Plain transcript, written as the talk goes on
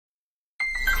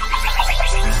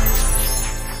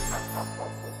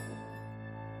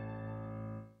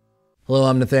Hello,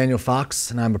 I'm Nathaniel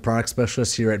Fox, and I'm a product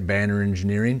specialist here at Banner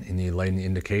Engineering in the Lighting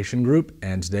Indication Group,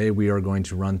 and today we are going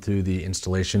to run through the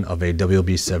installation of a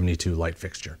WLB72 light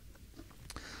fixture.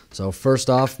 So first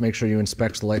off, make sure you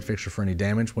inspect the light fixture for any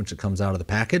damage once it comes out of the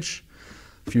package.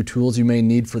 A few tools you may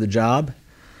need for the job: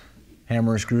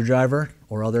 hammer or screwdriver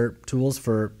or other tools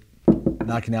for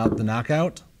knocking out the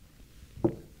knockout,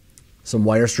 some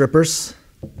wire strippers,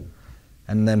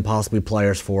 and then possibly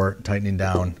pliers for tightening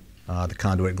down the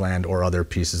conduit gland or other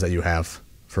pieces that you have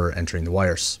for entering the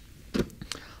wires.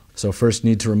 So first,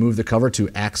 you need to remove the cover to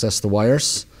access the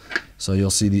wires. So you'll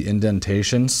see the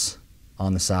indentations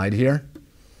on the side here.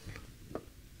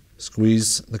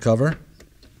 Squeeze the cover,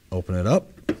 open it up.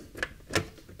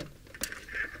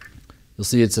 You'll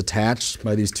see it's attached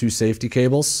by these two safety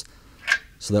cables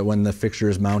so that when the fixture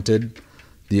is mounted,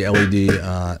 the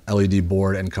LED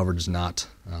board and cover does not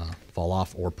fall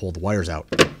off or pull the wires out.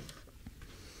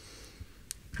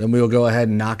 Then we will go ahead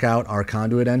and knock out our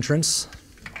conduit entrance.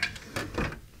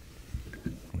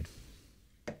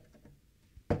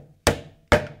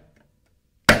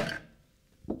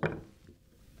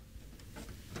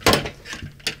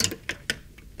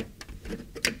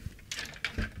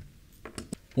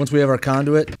 Once we have our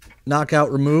conduit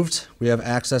knockout removed, we have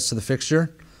access to the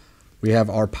fixture. We have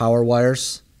our power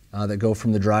wires that go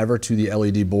from the driver to the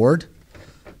LED board.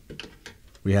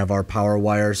 We have our power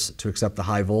wires to accept the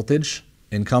high voltage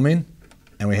incoming,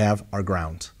 and we have our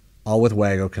ground, all with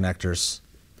WAGO connectors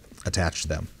attached to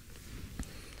them.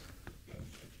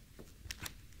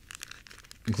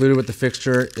 Included with the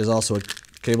fixture is also a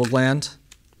cable gland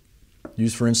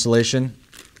used for installation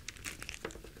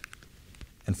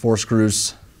and 4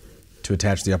 screws to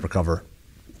attach the upper cover.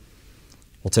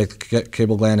 We'll take the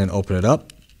cable gland and open it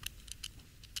up,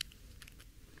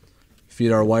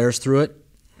 feed our wires through it,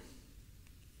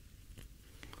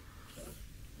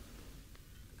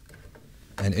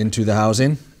 and into the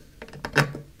housing,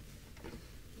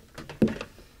 and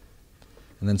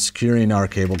then securing our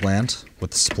cable gland with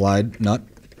the supplied nut.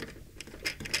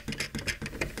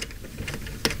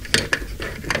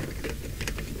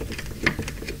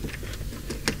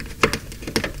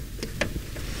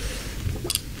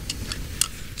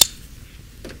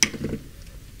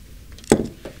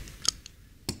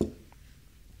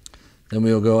 Then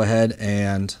we will go ahead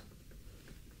and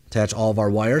attach all of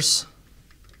our wires.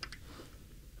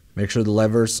 Make sure the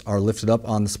levers are lifted up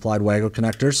on the supplied WAGO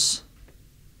connectors.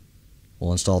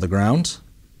 We'll install the ground,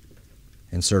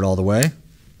 insert all the way,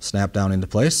 snap down into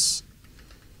place.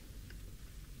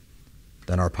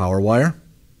 Then our power wire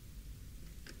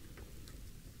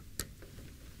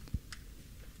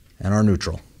and our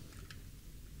neutral.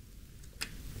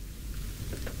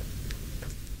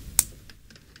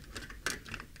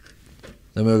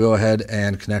 Then we'll go ahead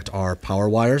and connect our power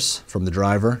wires from the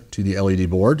driver to the LED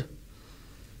board.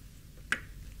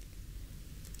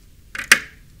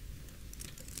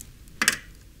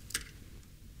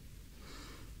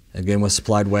 Again with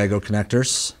supplied WAGO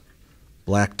connectors,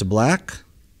 black to black,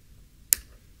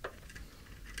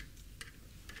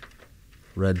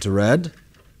 red to red.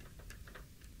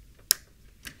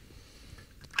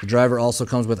 The driver also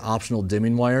comes with optional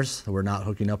dimming wires that we're not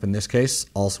hooking up in this case,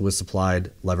 also with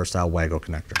supplied lever style WAGO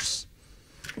connectors.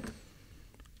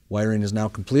 Wiring is now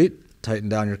complete. Tighten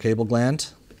down your cable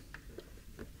gland.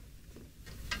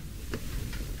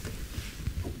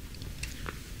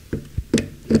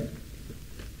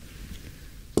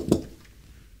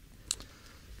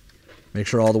 Make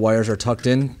sure all the wires are tucked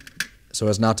in so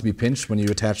as not to be pinched when you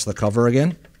attach the cover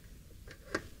again.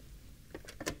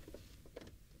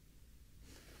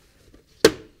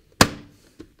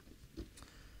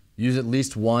 Use at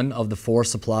least one of the 4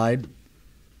 supplied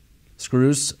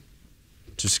screws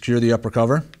to secure the upper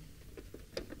cover.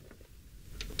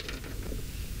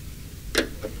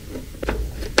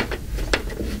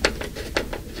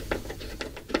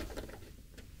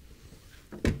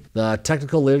 The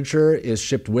technical literature is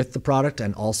shipped with the product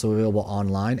and also available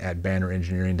online at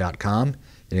bannerengineering.com.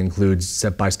 It includes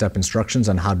step-by-step instructions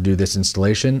on how to do this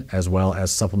installation, as well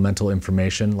as supplemental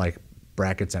information like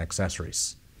brackets and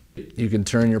accessories. You can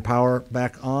turn your power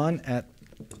back on at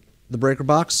the breaker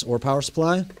box or power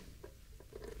supply.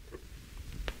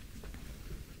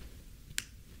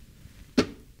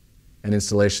 And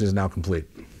installation is now complete.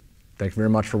 Thank you very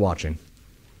much for watching.